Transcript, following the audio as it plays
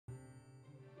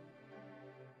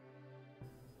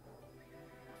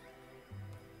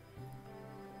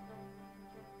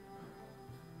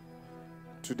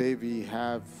Today we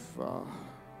have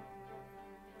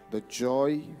the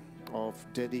joy of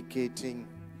dedicating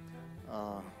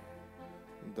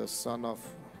the son of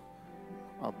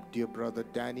our dear brother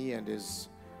Danny and his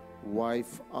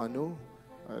wife Anu.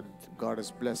 God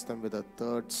has blessed them with a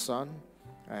third son,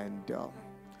 and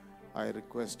I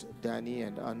request Danny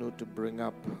and Anu to bring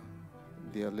up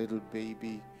their little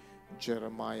baby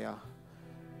Jeremiah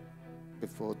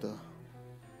before the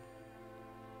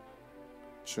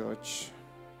church.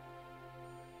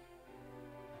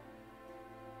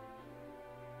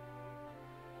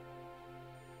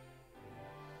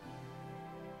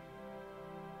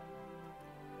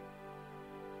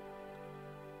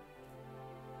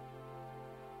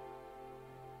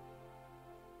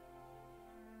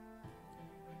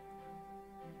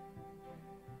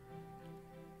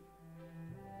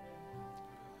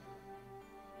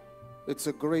 It's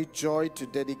a great joy to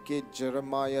dedicate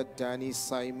Jeremiah Danny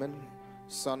Simon,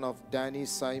 son of Danny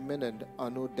Simon and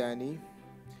Anu Danny.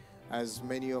 As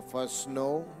many of us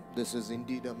know, this is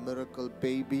indeed a miracle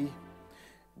baby.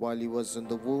 While he was in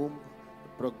the womb, the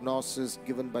prognosis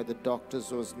given by the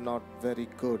doctors was not very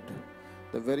good.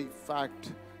 The very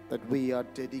fact that we are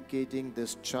dedicating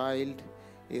this child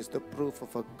is the proof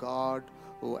of a God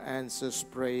who answers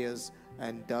prayers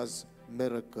and does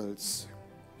miracles.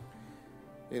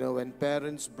 You know, when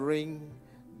parents bring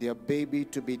their baby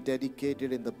to be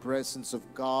dedicated in the presence of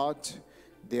God,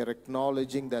 they are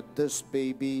acknowledging that this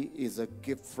baby is a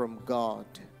gift from God.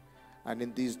 And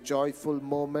in these joyful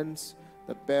moments,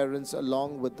 the parents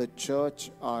along with the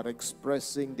church are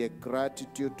expressing their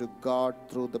gratitude to God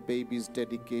through the baby's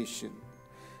dedication.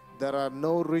 There are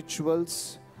no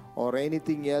rituals or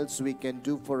anything else we can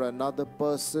do for another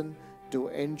person to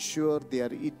ensure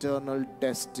their eternal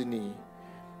destiny.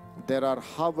 There are,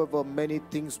 however, many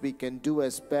things we can do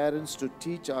as parents to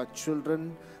teach our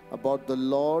children about the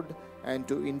Lord and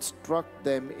to instruct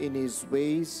them in His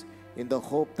ways in the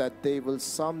hope that they will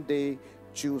someday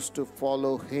choose to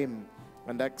follow Him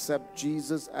and accept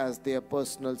Jesus as their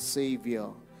personal Savior.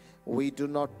 We do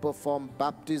not perform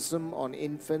baptism on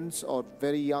infants or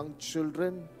very young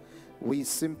children. We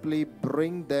simply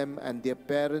bring them and their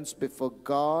parents before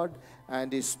God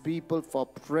and His people for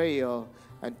prayer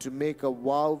and to make a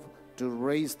vow to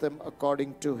raise them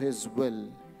according to His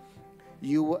will.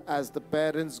 You, as the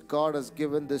parents God has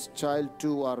given this child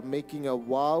to, are making a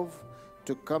vow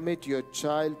to commit your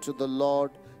child to the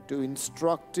Lord, to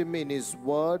instruct him in His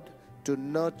word, to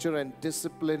nurture and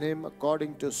discipline him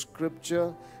according to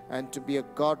Scripture, and to be a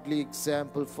godly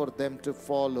example for them to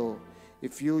follow.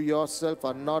 If you yourself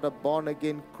are not a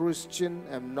born-again Christian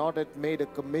and not yet made a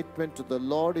commitment to the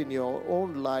Lord in your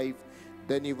own life,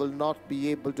 then you will not be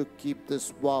able to keep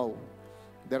this vow.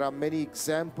 There are many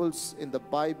examples in the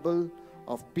Bible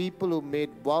of people who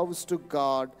made vows to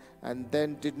God and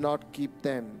then did not keep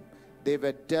them. They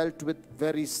were dealt with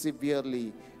very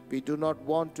severely. We do not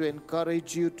want to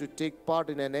encourage you to take part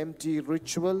in an empty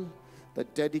ritual. The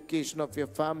dedication of your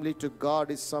family to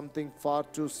God is something far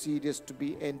too serious to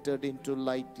be entered into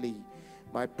lightly.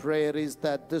 My prayer is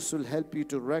that this will help you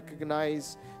to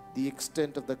recognize the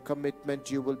extent of the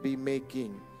commitment you will be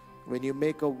making. When you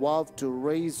make a vow to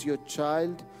raise your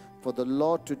child for the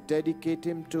Lord, to dedicate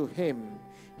him to Him,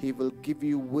 He will give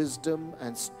you wisdom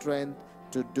and strength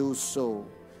to do so.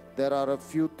 There are a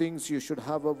few things you should,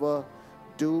 however,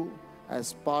 do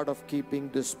as part of keeping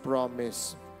this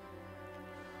promise.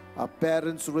 A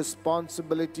parent's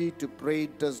responsibility to pray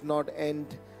does not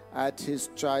end at his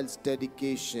child's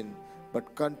dedication,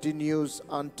 but continues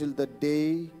until the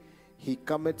day he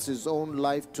commits his own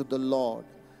life to the Lord.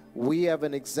 We have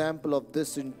an example of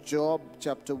this in Job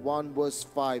chapter 1 verse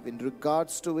 5. In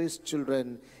regards to his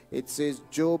children, it says,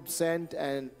 Job sent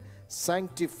and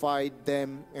sanctified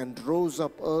them and rose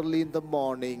up early in the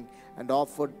morning and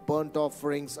offered burnt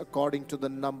offerings according to the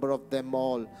number of them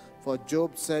all. For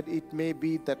Job said, it may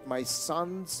be that my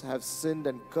sons have sinned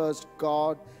and cursed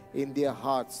God in their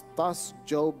hearts. Thus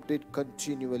Job did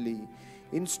continually.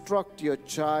 Instruct your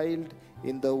child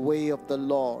in the way of the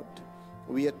Lord.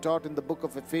 We are taught in the book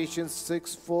of Ephesians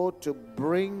 6:4 to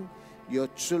bring your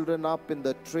children up in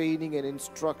the training and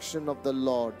instruction of the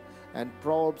Lord. And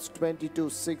Proverbs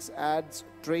 22:6 adds,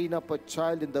 train up a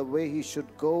child in the way he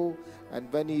should go,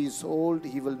 and when he is old,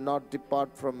 he will not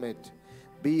depart from it.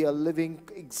 Be a living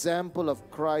example of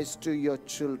Christ to your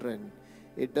children.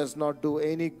 It does not do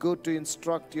any good to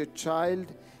instruct your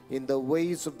child in the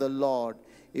ways of the Lord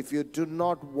if you do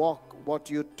not walk what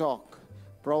you talk.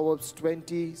 Proverbs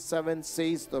 27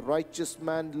 says, the righteous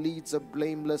man leads a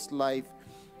blameless life.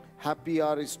 Happy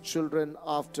are his children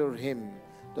after him.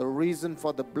 The reason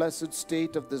for the blessed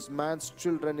state of this man's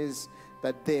children is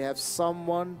that they have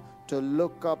someone to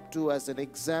look up to as an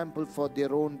example for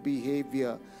their own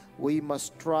behavior. We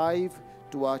must strive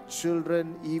to our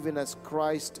children even as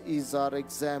Christ is our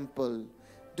example.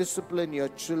 Discipline your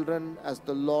children as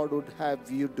the Lord would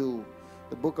have you do.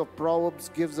 The book of Proverbs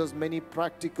gives us many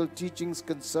practical teachings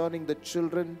concerning the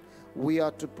children we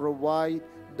are to provide,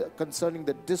 concerning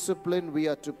the discipline we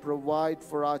are to provide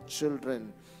for our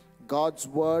children. God's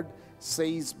word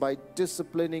says by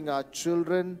disciplining our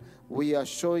children, we are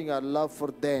showing our love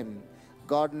for them.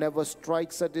 God never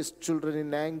strikes at his children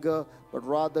in anger, but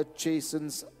rather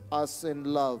chastens us in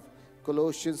love.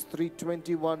 Colossians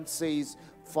 3:21 says,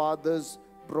 "Fathers,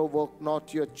 provoke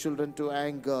not your children to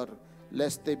anger,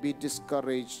 lest they be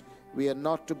discouraged." We are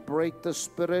not to break the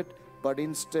spirit, but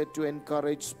instead to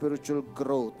encourage spiritual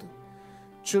growth.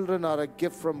 Children are a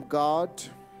gift from God.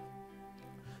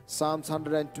 Psalms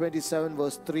 127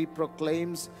 verse 3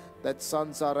 proclaims that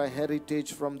sons are a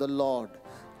heritage from the Lord.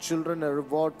 Children a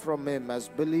reward from him. As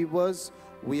believers,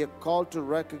 we are called to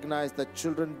recognize that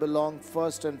children belong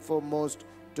first and foremost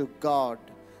to God.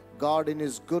 God in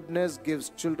his goodness gives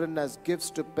children as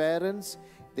gifts to parents.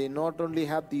 They not only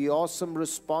have the awesome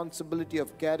responsibility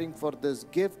of caring for this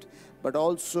gift, but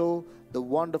also the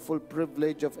wonderful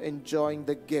privilege of enjoying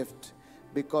the gift.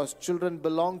 Because children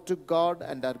belong to God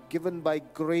and are given by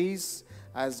grace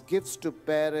as gifts to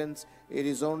parents, it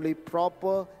is only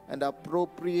proper and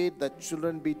appropriate that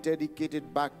children be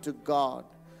dedicated back to God.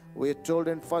 We are told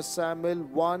in 1 Samuel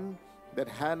 1 that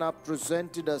Hannah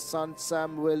presented her son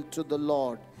Samuel to the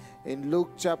Lord. In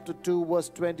Luke chapter 2 verse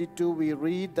 22 we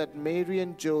read that Mary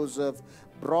and Joseph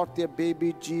brought their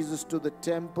baby Jesus to the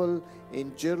temple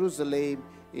in Jerusalem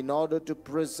in order to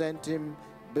present him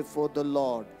before the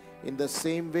Lord. In the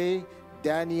same way,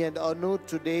 Danny and Anu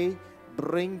today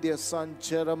bring their son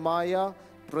Jeremiah,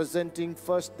 presenting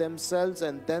first themselves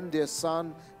and then their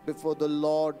son before the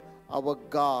Lord our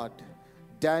God.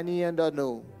 Danny and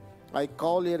Anu, I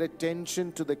call your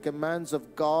attention to the commands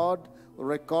of God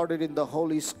recorded in the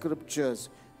Holy Scriptures.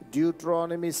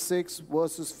 Deuteronomy 6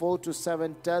 verses 4 to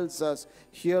 7 tells us,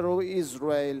 "Hear, O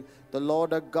Israel, the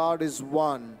Lord our God is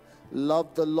one.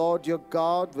 Love the Lord your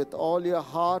God with all your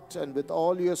heart and with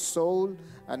all your soul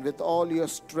and with all your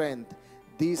strength.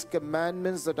 These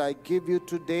commandments that I give you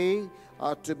today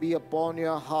are to be upon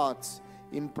your hearts.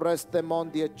 Impress them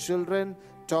on their children.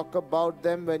 Talk about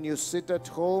them when you sit at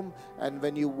home and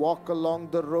when you walk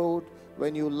along the road,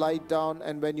 when you lie down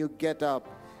and when you get up."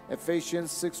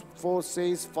 Ephesians 6:4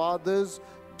 says, "Fathers,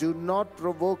 do not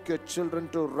provoke your children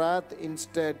to wrath.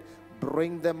 Instead,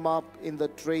 bring them up in the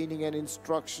training and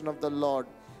instruction of the Lord."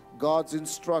 God's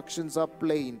instructions are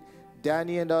plain.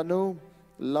 Danny and Anu,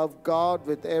 love God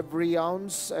with every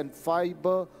ounce and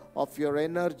fiber of your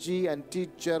energy and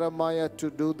teach Jeremiah to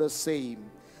do the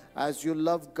same. As you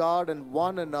love God and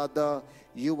one another,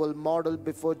 you will model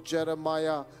before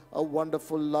Jeremiah a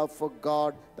wonderful love for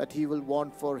God that he will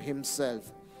want for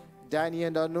himself. Danny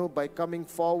and Anu, by coming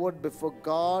forward before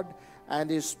God and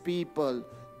his people,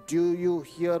 do you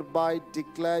hereby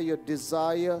declare your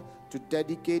desire to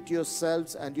dedicate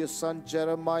yourselves and your son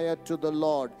Jeremiah to the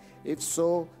Lord? If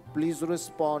so, please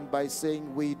respond by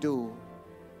saying, "We do."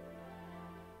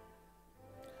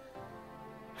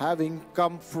 Having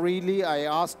come freely, I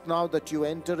ask now that you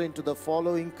enter into the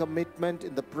following commitment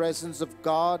in the presence of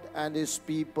God and his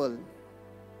people.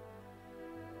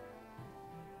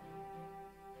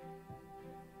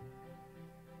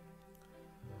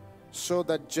 So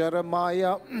that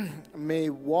Jeremiah may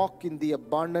walk in the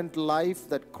abundant life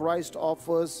that Christ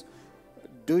offers,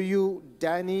 do you,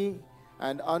 Danny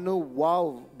and Anu,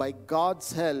 vow by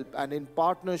God's help and in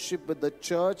partnership with the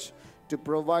church to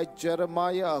provide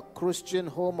Jeremiah a Christian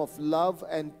home of love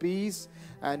and peace,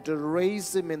 and to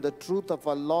raise him in the truth of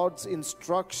our Lord's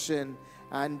instruction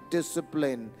and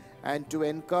discipline, and to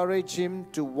encourage him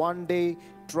to one day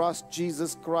trust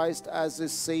Jesus Christ as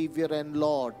his Savior and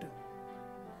Lord?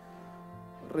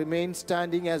 Remain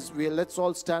standing let's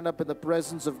all stand up in the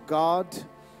presence of God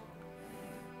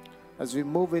as we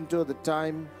move into the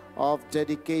time of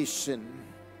dedication.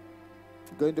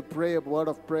 I'm going to pray a word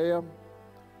of prayer.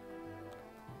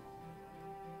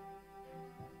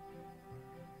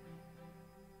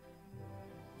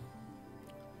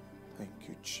 Thank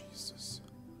you, Jesus.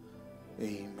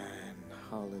 Amen.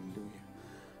 Hallelujah.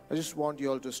 I just want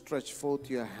you all to stretch forth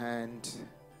your hand.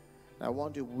 I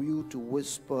want you to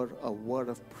whisper a word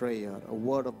of prayer, a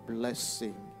word of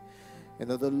blessing. You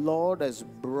know, the Lord has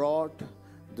brought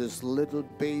this little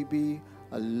baby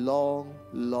a long,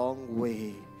 long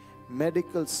way.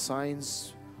 Medical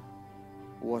science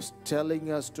was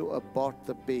telling us to abort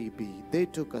the baby, they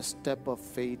took a step of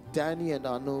faith. Danny and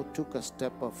Anu took a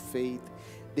step of faith.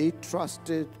 They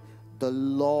trusted the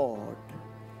Lord.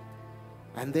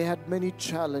 And they had many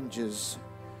challenges.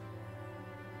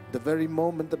 The very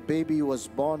moment the baby was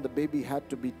born, the baby had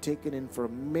to be taken in for a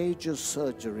major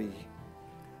surgery.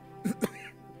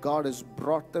 God has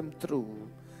brought them through.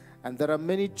 And there are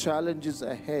many challenges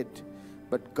ahead,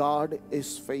 but God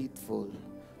is faithful.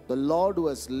 The Lord who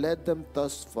has led them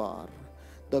thus far,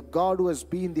 the God who has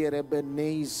been their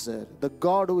Ebenezer, the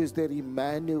God who is their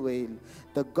Emmanuel,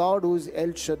 the God who is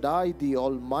El Shaddai, the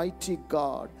Almighty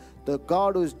God, the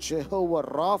God who is Jehovah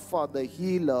Rapha, the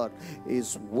healer,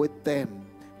 is with them,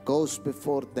 goes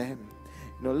before them.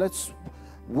 Let's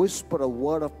whisper a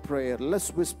word of prayer.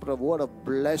 Let's whisper a word of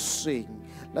blessing.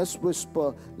 Let's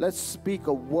speak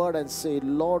a word and say,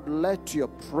 Lord, let your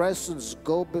presence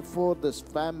go before this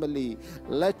family.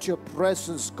 Let your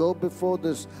presence go before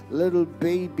this little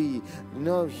baby.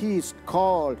 He is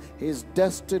called, he is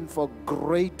destined for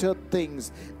greater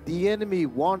things. The enemy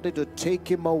wanted to take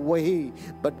him away,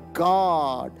 but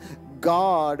God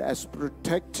has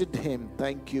protected him.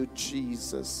 Thank you,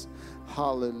 Jesus.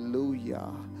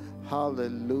 Hallelujah.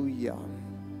 Hallelujah.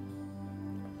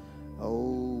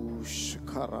 Oh,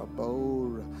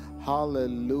 Shakarabor.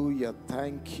 Hallelujah.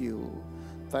 Thank you.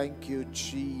 Thank you,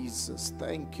 Jesus.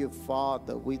 Thank you,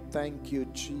 Father. We thank you,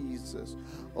 Jesus.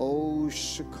 Oh,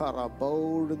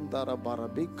 Shakarabor and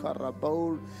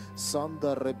Darabarabikarabar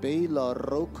Sandarebela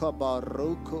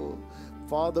Rokabaroko.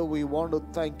 Father, we want to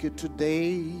thank you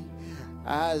today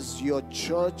as your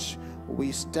church.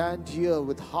 We stand here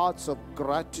with hearts of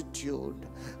gratitude,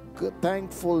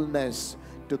 thankfulness,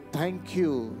 to thank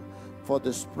you for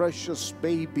this precious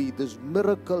baby, this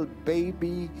miracle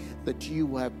baby that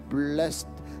you have blessed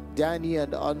Danny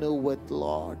and Anu with,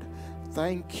 Lord.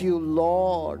 Thank you,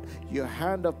 Lord. Your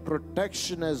hand of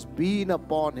protection has been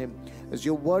upon him. As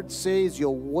your word says,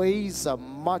 your ways are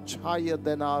much higher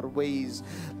than our ways.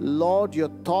 Lord,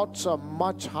 your thoughts are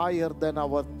much higher than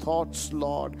our thoughts,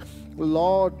 Lord.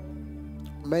 Lord,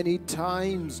 many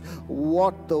times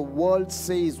what the world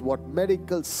says, what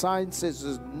medical science says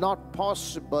is not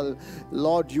possible.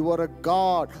 Lord, you are a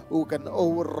God who can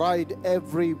override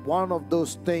every one of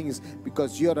those things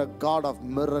because you're a God of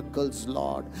miracles,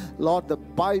 Lord. Lord, the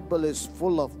Bible is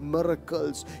full of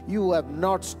miracles. You have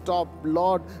not stopped,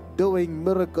 Lord, doing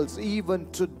miracles. Even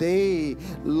today,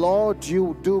 Lord,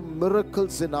 you do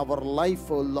miracles in our life,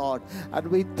 oh Lord. And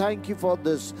we thank you for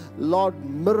this, Lord,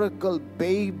 miracle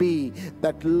baby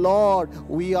that, Lord,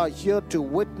 we are here to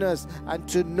witness and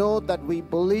to know that we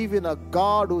believe in a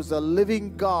God who's a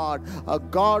living God, a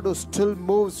God who still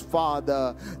moves,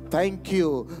 Father. Thank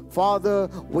you, Father.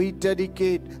 We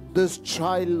dedicate this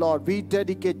child, Lord. We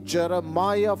dedicate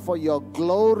Jeremiah for your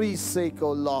glory's sake,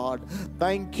 oh Lord.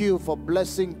 Thank you for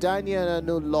blessing Daniel and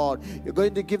Anu, Lord. You're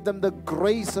going to give them the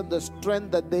grace and the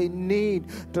strength that they need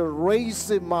to raise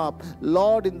him up,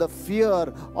 Lord, in the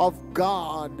fear of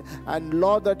God. And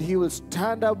Lord, that he will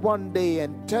stand up one day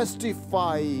and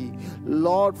testify,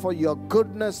 Lord, for your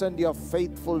goodness and your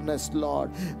faithfulness,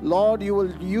 Lord. Lord, you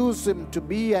will use him to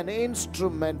be an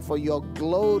instrument for your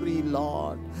glory,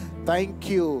 Lord. Thank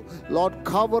you, Lord.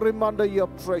 Cover him under your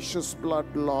precious blood,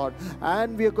 Lord.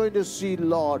 And we are going to see,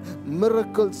 Lord,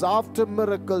 miracles after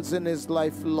miracles in his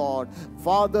life, Lord.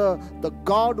 Father, the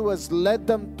God who has led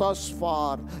them thus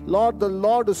far, Lord, the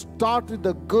Lord who started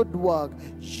the good work,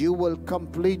 you will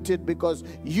complete it because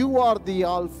you are the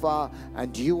Alpha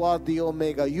and you are the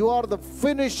Omega. You are the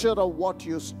finisher of what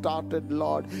you started,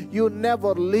 Lord. You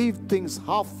never leave things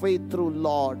halfway through,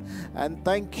 Lord. And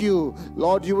thank you,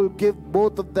 Lord, you will give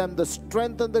both of them the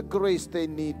strength and the grace they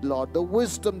need, Lord, the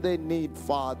wisdom they need,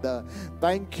 Father.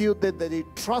 Thank you that they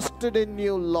trusted in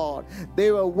you, Lord.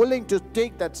 They were willing to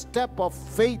take that step of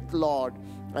faith, Lord.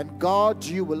 And God,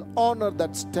 you will honor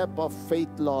that step of faith,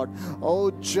 Lord. Oh,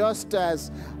 just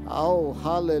as, oh,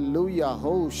 hallelujah,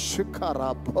 oh,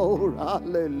 shikara, oh,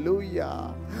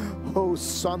 hallelujah, oh,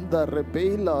 Sanda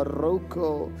Rebela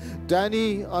Roko.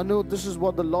 Danny, Anu, this is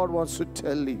what the Lord wants to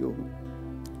tell you.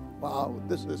 Wow,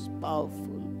 this is powerful.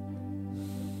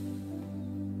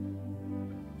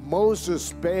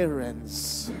 Moses'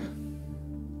 parents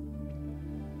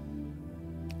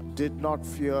did not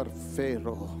fear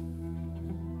Pharaoh.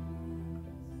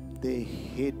 They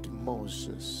hid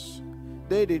Moses.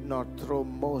 They did not throw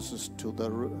Moses to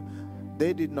the river.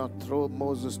 They did not throw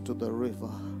Moses to the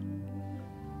river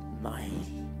Nile.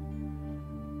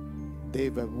 They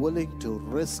were willing to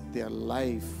risk their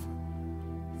life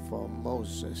for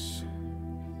Moses.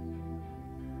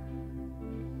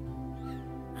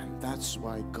 And that's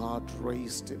why God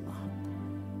raised him up.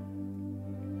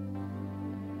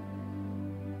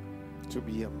 to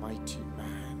be a mighty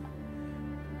man.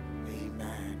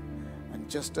 Amen. And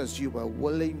just as you were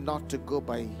willing not to go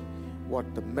by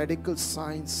what the medical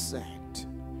science said,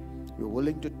 you're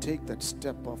willing to take that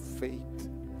step of faith.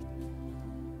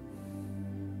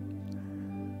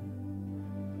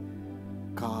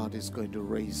 God is going to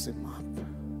raise him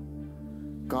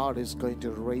up. God is going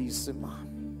to raise him up.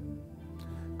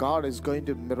 God is going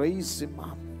to raise him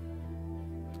up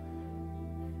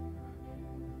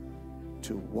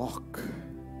to walk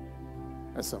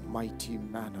as a mighty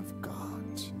man of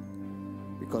God,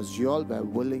 because you all were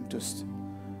willing to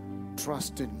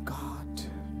trust in God.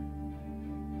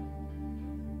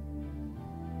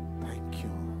 Thank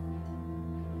you.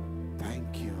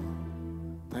 Thank you.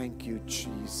 Thank you,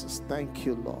 Jesus. Thank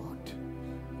you, Lord.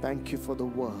 Thank you for the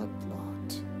word,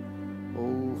 Lord.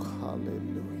 Oh,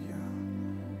 hallelujah.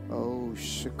 Oh,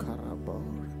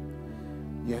 Shikarabor.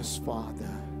 Yes, Father.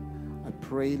 I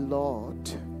pray, Lord,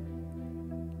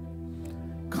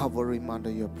 cover him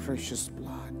under your precious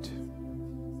blood.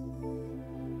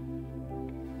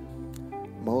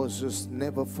 Moses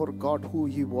never forgot who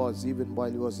he was, even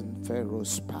while he was in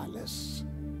Pharaoh's palace.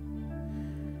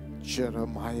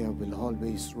 Jeremiah will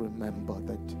always remember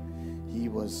that he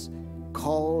was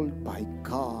called by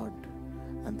God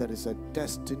and there is a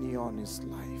destiny on his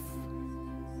life.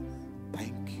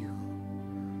 Thank you.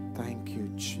 Thank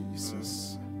you,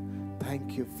 Jesus.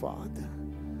 Thank you, Father.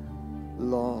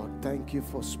 Lord, thank you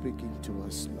for speaking to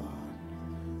us,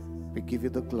 Lord. We give you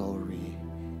the glory.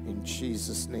 In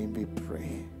Jesus' name we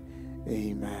pray.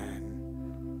 Amen.